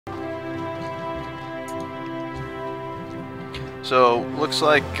So, looks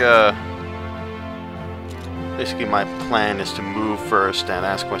like, basically my plan is to move first and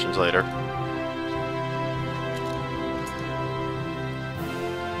ask questions later.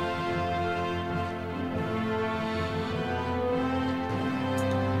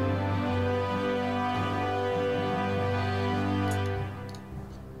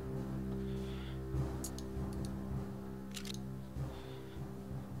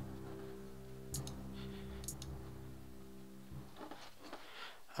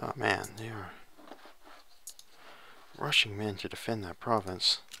 Oh man, they are rushing men to defend that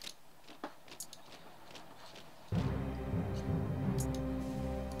province.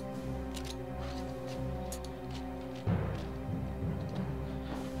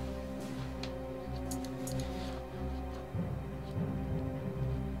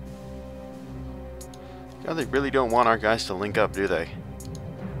 God, they really don't want our guys to link up, do they?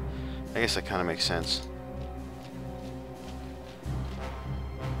 I guess that kind of makes sense.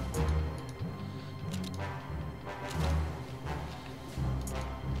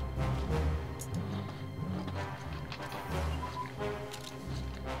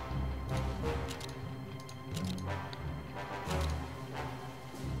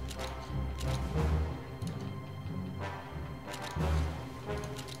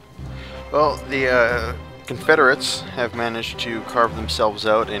 Well, the Confederates have managed to carve themselves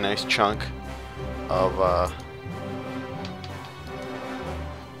out a nice chunk of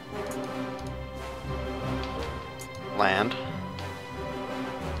land.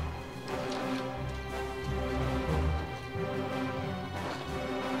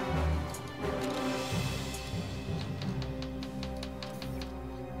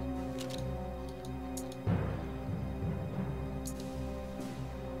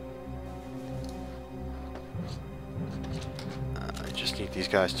 These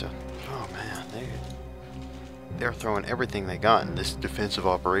guys to... Oh man, they're throwing everything they got in this defensive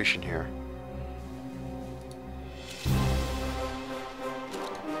operation here.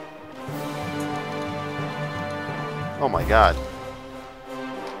 Oh my god.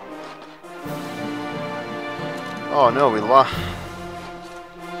 Oh no, we lost.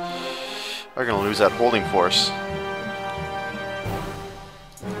 We're gonna lose that holding force.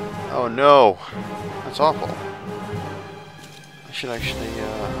 Oh no, that's awful. I should actually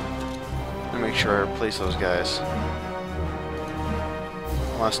make sure I replace those guys.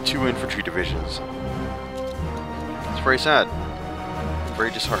 Lost 2 infantry divisions. It's very sad. I'm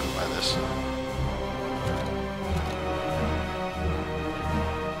very disheartened by this.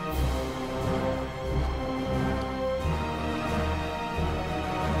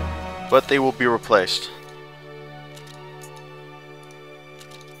 But they will be replaced.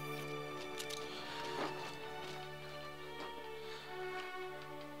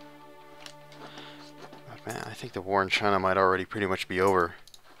 Man, I think the war in China might already pretty much be over.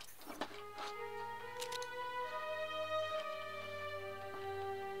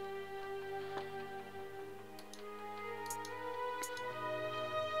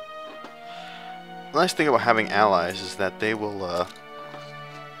 The nice thing about having allies is that they will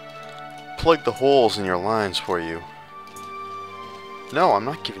plug the holes in your lines for you. No, I'm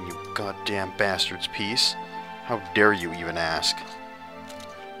not giving you goddamn bastards peace. How dare you even ask?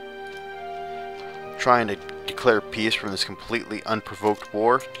 Trying to declare peace from this completely unprovoked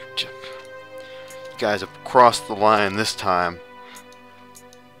war. You guys have crossed the line this time.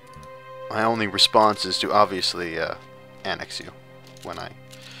 My only response is to obviously annex you when I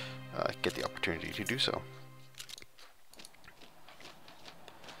get the opportunity to do so.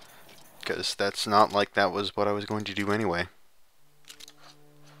 Because that's not like that was what I was going to do anyway.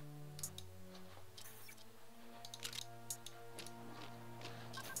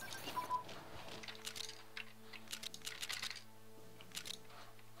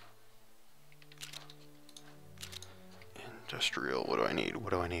 Industrial, what do I need?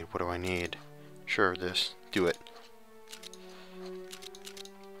 What do I need? What do I need? Sure, this. Do it.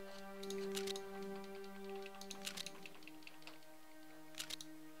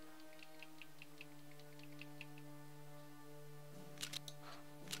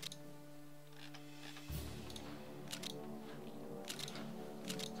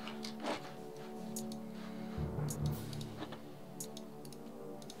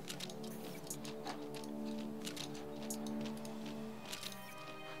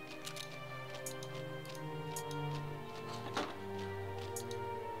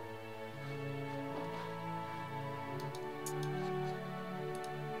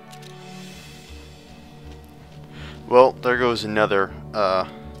 Well, there goes another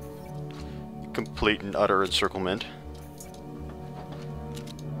complete and utter encirclement.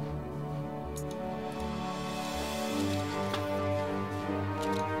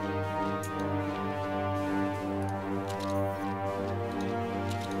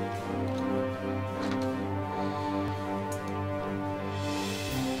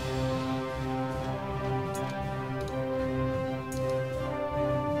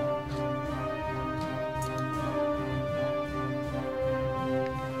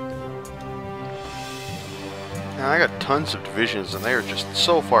 Man, I got tons of divisions and they are just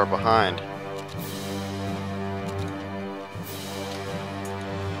so far behind.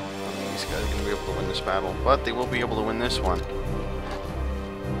 These guys are going to be able to win this battle, but they will be able to win this one.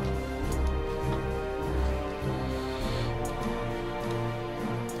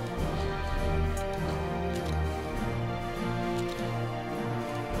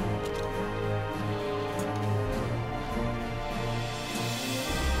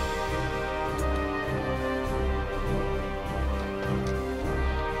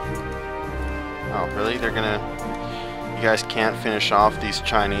 Oh, really? They're gonna... You guys can't finish off these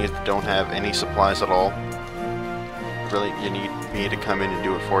Chinese that don't have any supplies at all? Really? You need me to come in and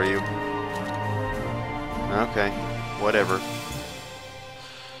do it for you? Okay. Whatever.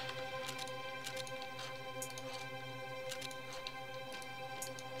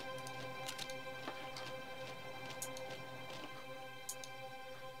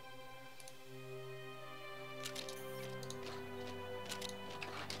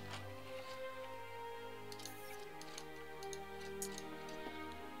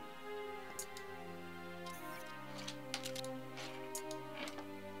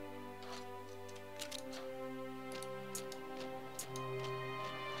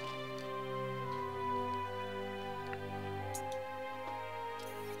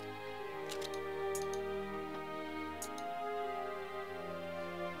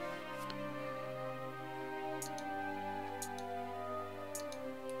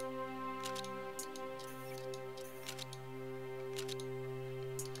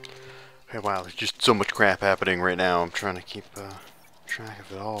 Hey, wow, there's just so much crap happening right now. I'm trying to keep track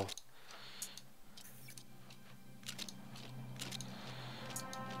of it all.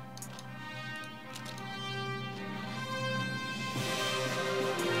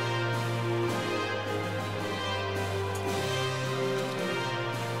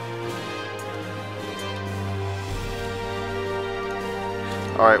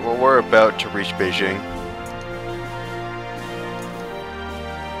 Alright, well, we're about to reach Beijing.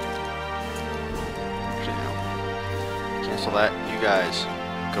 So that you guys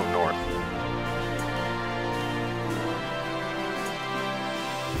go north.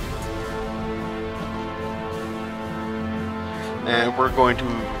 And we're going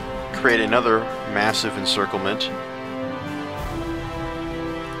to create another massive encirclement.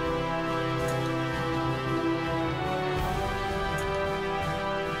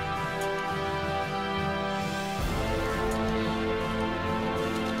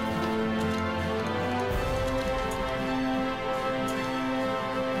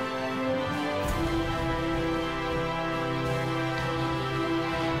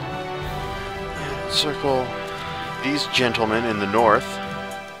 Circle these gentlemen in the north.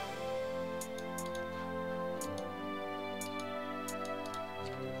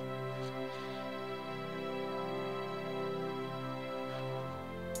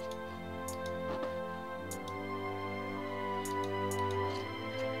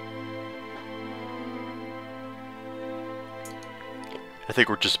 I think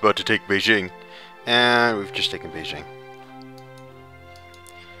we're just about to take Beijing, and we've just taken Beijing.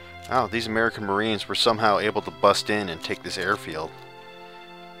 Oh, these American Marines were somehow able to bust in and take this airfield,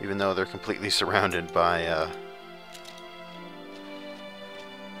 even though they're completely surrounded by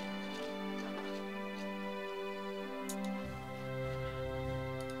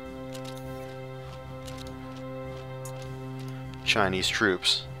Chinese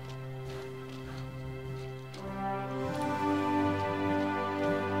troops.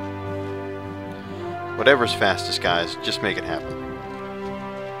 Whatever's fastest, guys, just make it happen.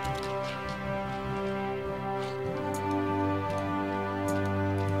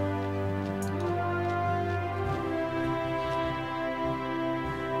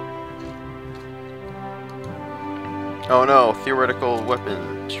 Oh no, theoretical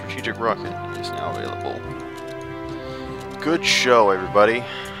weapon, strategic rocket is now available. Good show, everybody.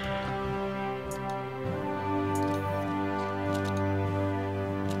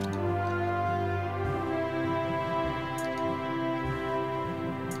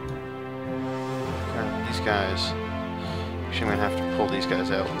 Okay, these guys, actually I'm gonna have to pull these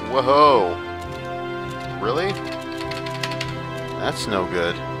guys out. Whoa! Really? That's no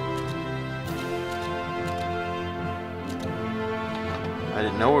good. I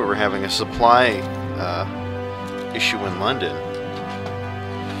didn't know we were having a supply issue in London.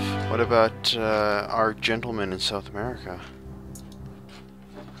 What about our gentlemen in South America?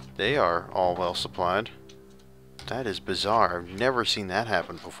 They are all well supplied. That is bizarre. I've never seen that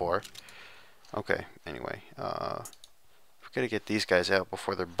happen before. Okay, anyway. We've got to get these guys out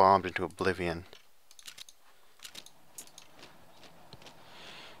before they're bombed into oblivion.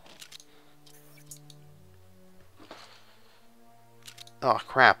 Oh,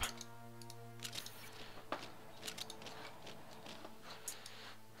 crap.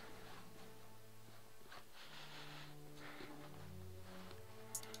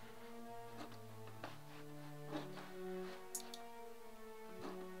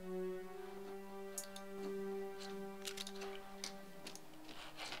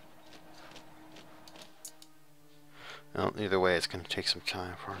 Well, either way, it's going to take some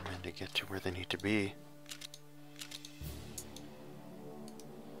time for our men to get to where they need to be.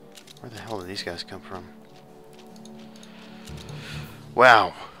 Where the hell did these guys come from?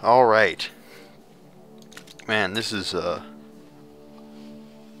 Wow. Alright. Man, this is, now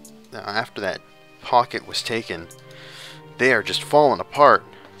after that pocket was taken, they are just falling apart.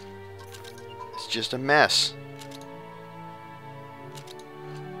 It's just a mess.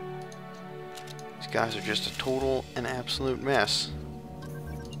 These guys are just a total and absolute mess.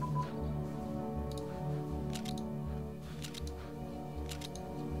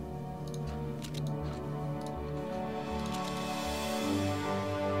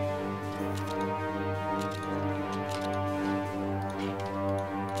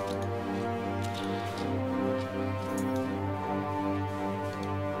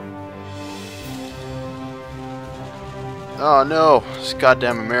 Oh no, these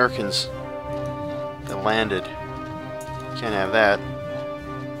goddamn Americans that landed. Can't have that.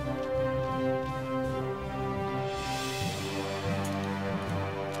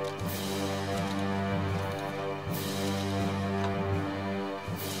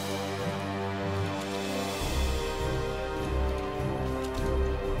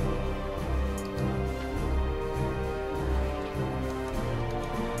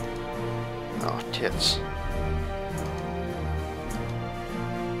 Oh, tits.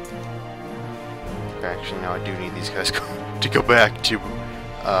 Actually, now I do need these guys to go back to,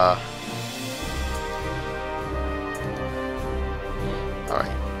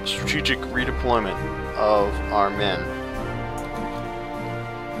 alright, strategic redeployment of our men.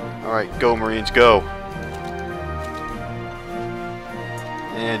 Alright, go Marines, go!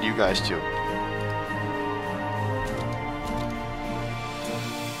 And you guys too.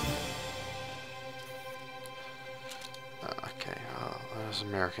 Those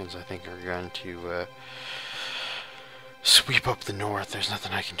Americans, I think, are going to sweep up the north. There's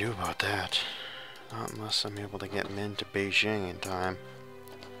nothing I can do about that. Not unless I'm able to get men to Beijing in time.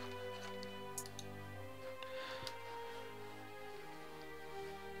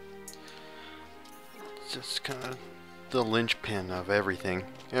 It's just kind of the linchpin of everything.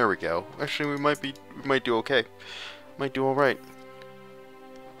 There we go. Actually, we might do okay. Might do all right.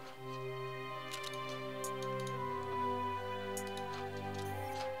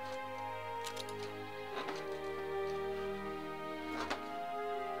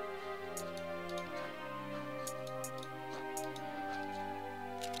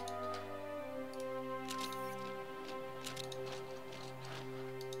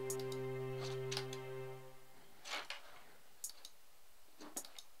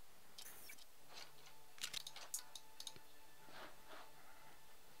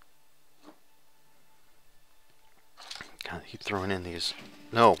 God, I keep throwing in these.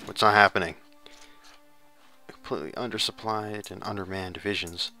 No, it's not happening. Completely undersupplied and undermanned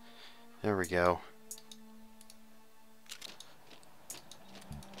divisions. There we go.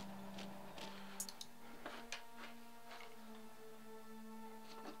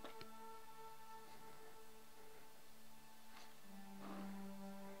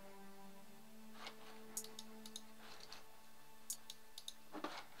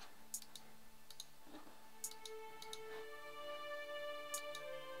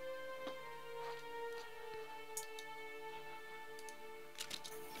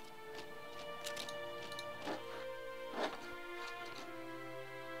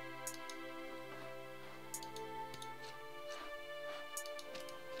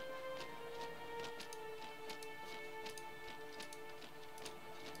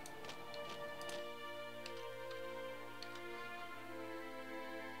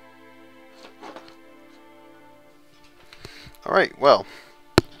 Alright, well,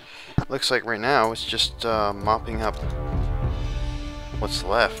 looks like right now it's just mopping up what's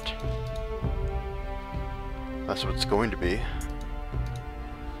left. That's what it's going to be.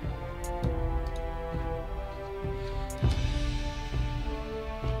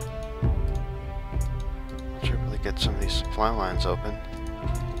 Should really get some of these supply lines open.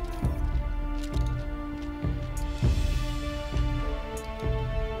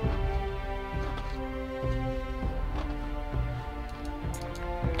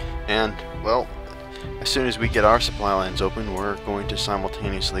 And, well, as soon as we get our supply lines open, we're going to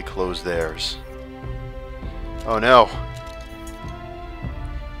simultaneously close theirs. Oh no!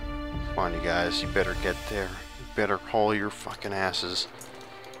 on, you guys. You better get there. You better haul your fucking asses.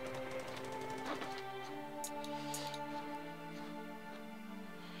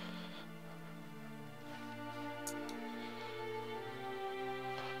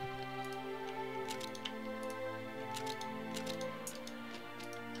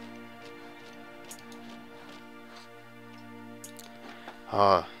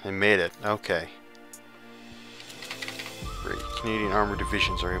 They made it. Okay. Great. Canadian armored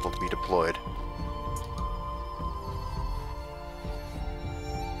divisions are able to be deployed.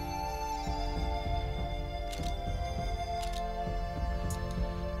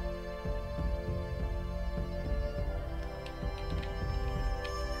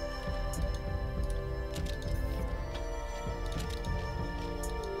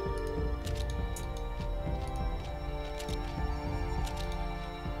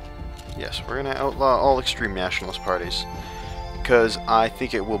 Yes, we're going to outlaw all extreme nationalist parties, because I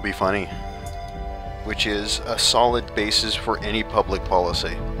think it will be funny, which is a solid basis for any public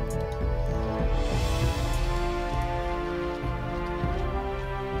policy.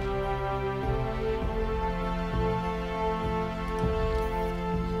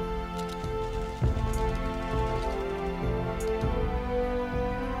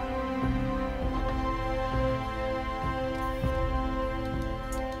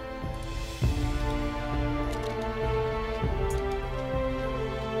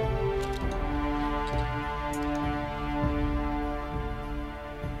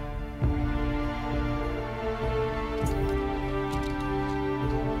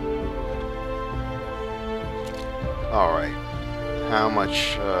 Alright, how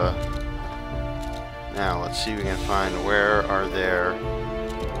much, now let's see if we can find where are their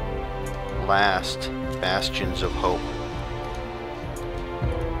last bastions of hope.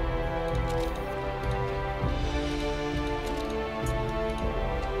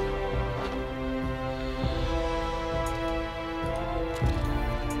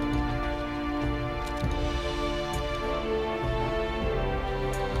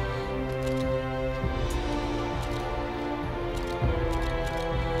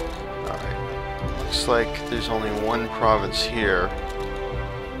 Looks like there's only one province here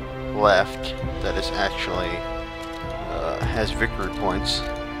left that is actually has victory points.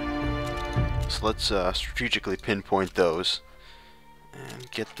 So let's strategically pinpoint those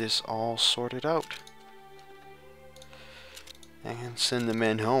and get this all sorted out and send the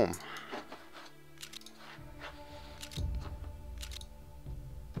men home.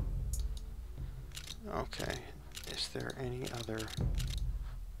 Okay, is there any other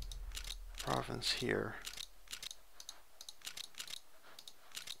province here?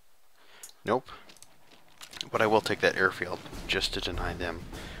 Nope. But I will take that airfield just to deny them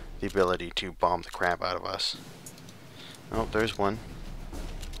the ability to bomb the crap out of us. Oh, there's one.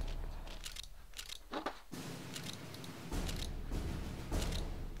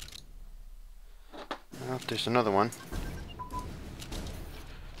 Oh, there's another one.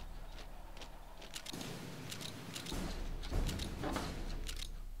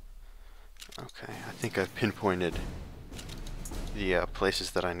 Okay, I think I've pinpointed the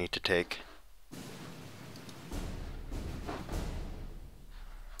places that I need to take.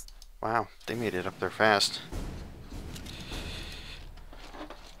 Wow, they made it up there fast.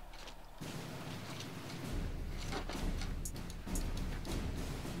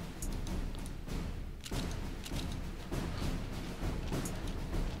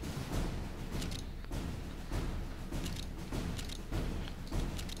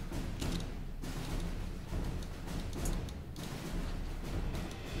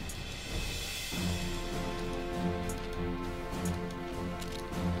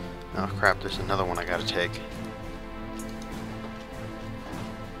 Oh crap, there's another one I gotta take.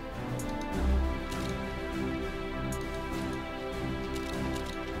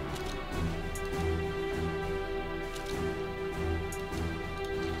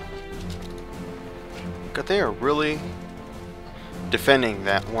 But they are really defending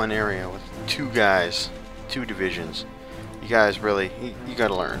that one area with two guys, two divisions. You guys really, you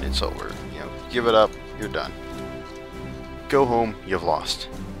gotta learn, it's over. You know, give it up, you're done. Go home, you've lost.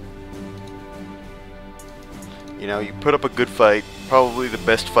 You know, you put up a good fight, probably the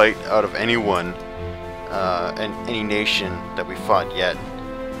best fight out of anyone and any nation that we fought yet.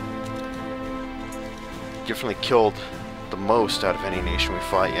 Definitely killed the most out of any nation we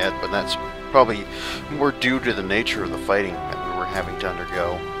fought yet, but that's probably more due to the nature of the fighting that we were having to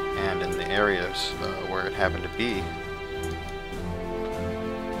undergo and in the areas where it happened to be.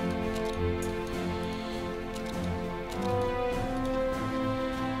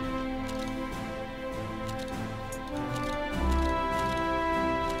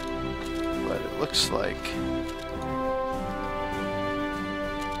 looks like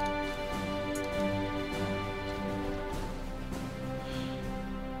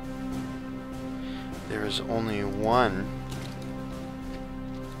there is only one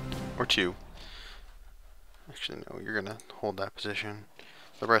or two. Actually, no, you're gonna hold that position.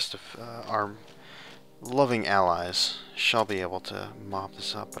 The rest of our loving allies shall be able to mop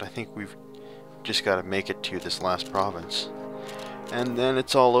this up, but I think we've just got to make it to this last province. And then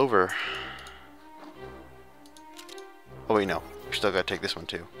it's all over. Oh wait, no. We still gotta take this one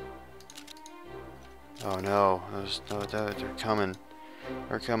too. Oh no. They're coming.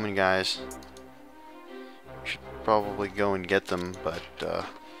 They're coming, guys. We should probably go and get them, but yeah.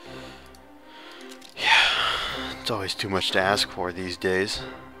 It's always too much to ask for these days.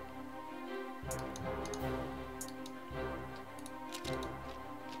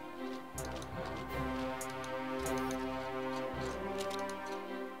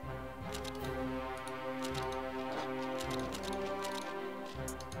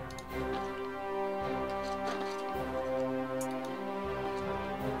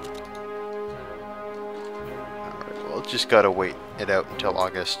 Just gotta wait it out until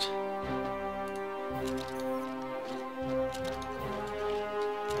August.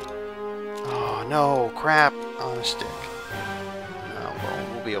 Oh no, crap on a stick.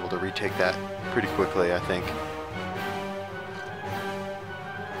 Well, we'll be able to retake that pretty quickly, I think.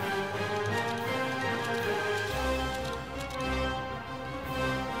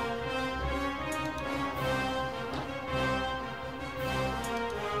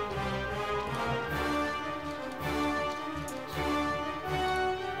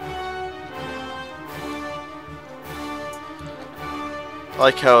 I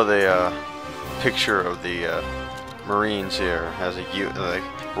like how the picture of the Marines here has a like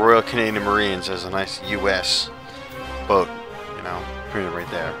Royal Canadian Marines has a nice U.S. boat, you know, printed right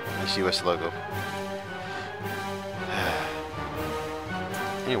there, nice U.S. logo.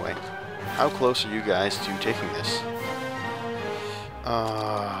 Anyway, how close are you guys to taking this?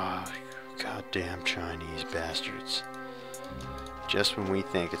 Goddamn Chinese bastards! Just when we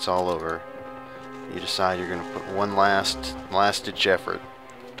think it's all over, you decide you're going to put one last-ditch effort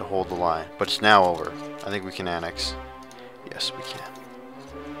to hold the line. But it's now over. I think we can annex. Yes, we can.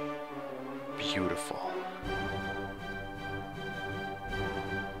 Beautiful.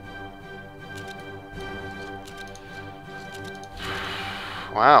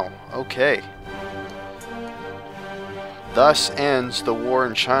 Wow, okay. Thus ends the war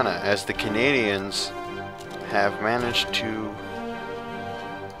in China, as the Canadians have managed to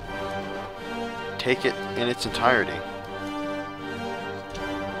take it in its entirety.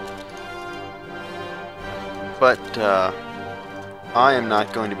 But I am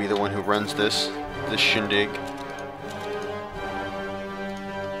not going to be the one who runs this shindig.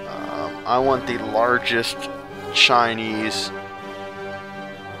 I want the largest Chinese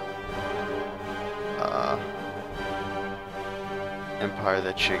empire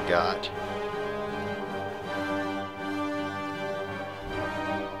that you got.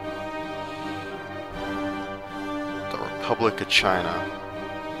 Republic of China.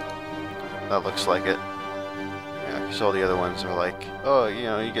 That looks like it. Yeah, because all the other ones are like, oh, you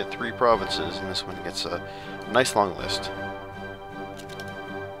know, you get 3 provinces, and this one gets a nice long list.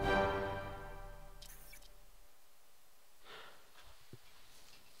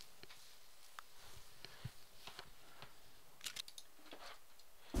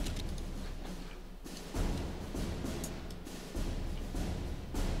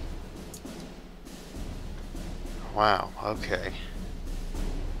 Wow, okay.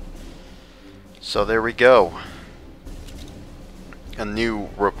 So there we go. A new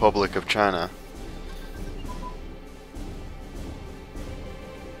Republic of China.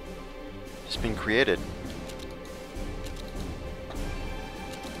 It's been created.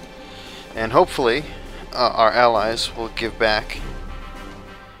 And hopefully, our allies will give back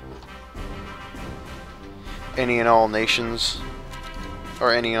any and all nations,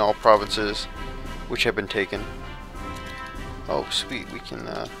 or any and all provinces which have been taken. Oh, sweet, we can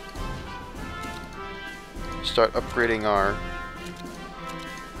start upgrading our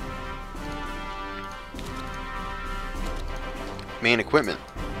main equipment.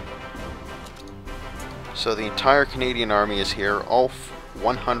 So the entire Canadian Army is here, all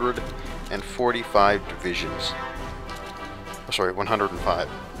 145 divisions. Oh, sorry, 105.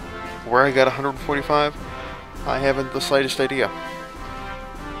 Where I got 145? I haven't the slightest idea.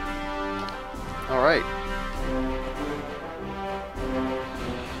 Alright.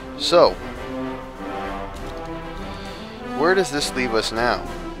 So, where does this leave us now?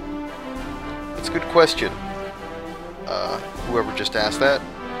 That's a good question. Whoever just asked that.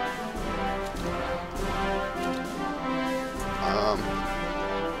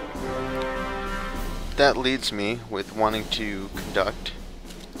 that leads me with wanting to conduct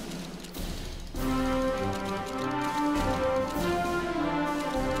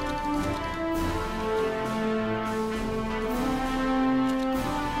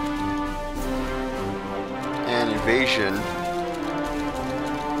an invasion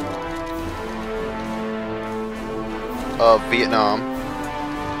of Vietnam,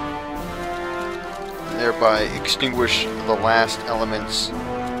 and thereby extinguish the last elements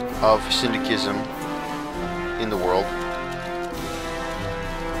of syndicalism in the world.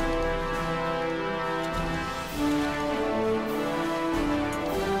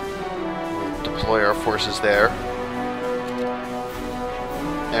 We'll deploy our forces there.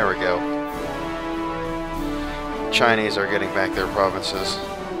 There we go. The Chinese are getting back their provinces.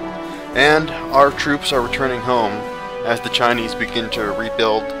 And our troops are returning home as the Chinese begin to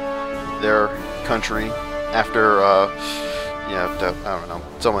rebuild their country after, I don't know,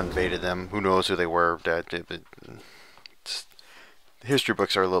 someone invaded them. Who knows who they were. The history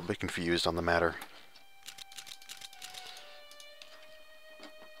books are a little bit confused on the matter.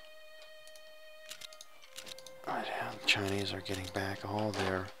 Right, the Chinese are getting back all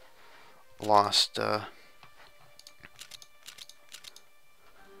their lost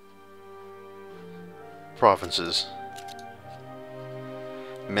provinces.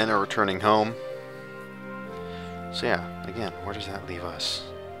 Men are returning home. So yeah, again, where does that leave us?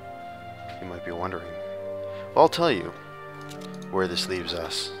 You might be wondering. Well, I'll tell you where this leaves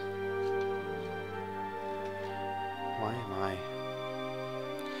us. Why am I...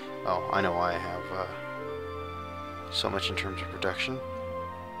 Oh, I know why I have so much in terms of production.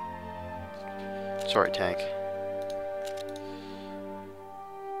 Sorry, tank.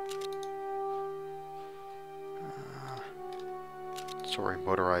 Sorry,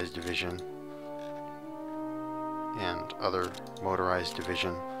 motorized division. And other motorized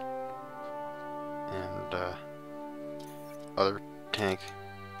division. And other tank.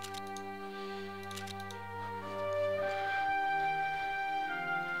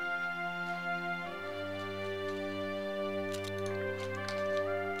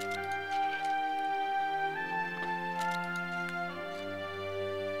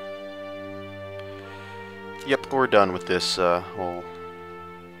 Yep, we're done with this whole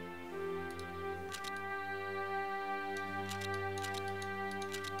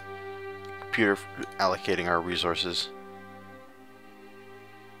computer allocating our resources.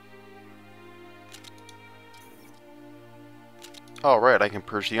 Oh, right, I can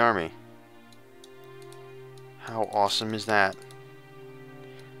purge the army. How awesome is that?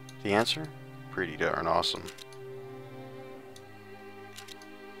 The answer? Pretty darn awesome.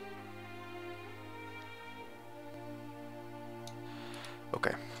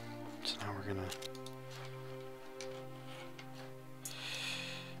 Okay, so now we're gonna...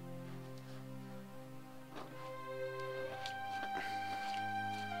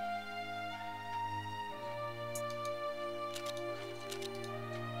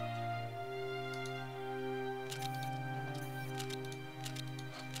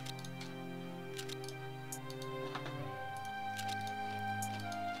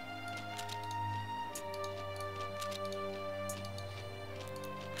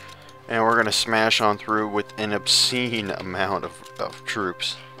 And we're going to smash on through with an obscene amount of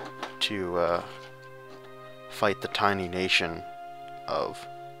troops to fight the tiny nation of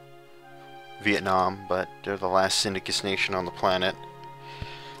Vietnam, but they're the last syndicist nation on the planet,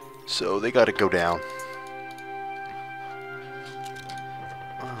 so they got to go down.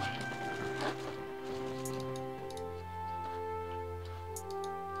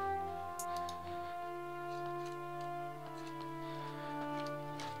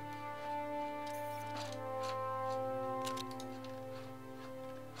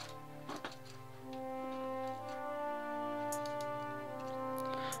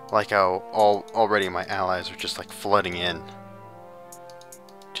 Like how already my allies are just like flooding in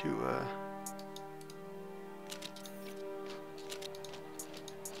to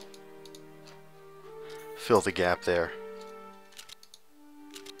fill the gap there.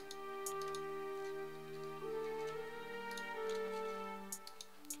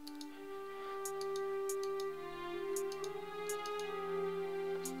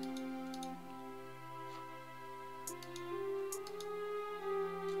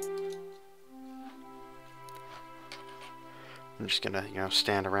 I'm just gonna,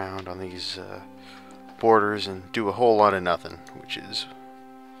 stand around on these borders and do a whole lot of nothing, which is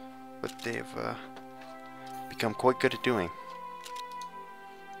what they've become quite good at doing.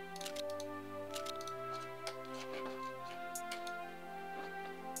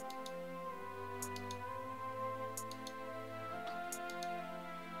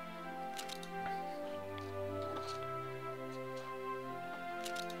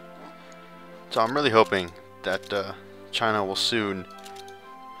 So I'm really hoping that China will soon,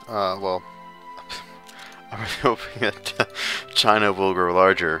 well, I'm really hoping that China will grow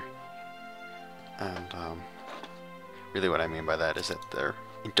larger. And really what I mean by that is that their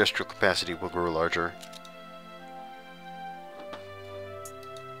industrial capacity will grow larger.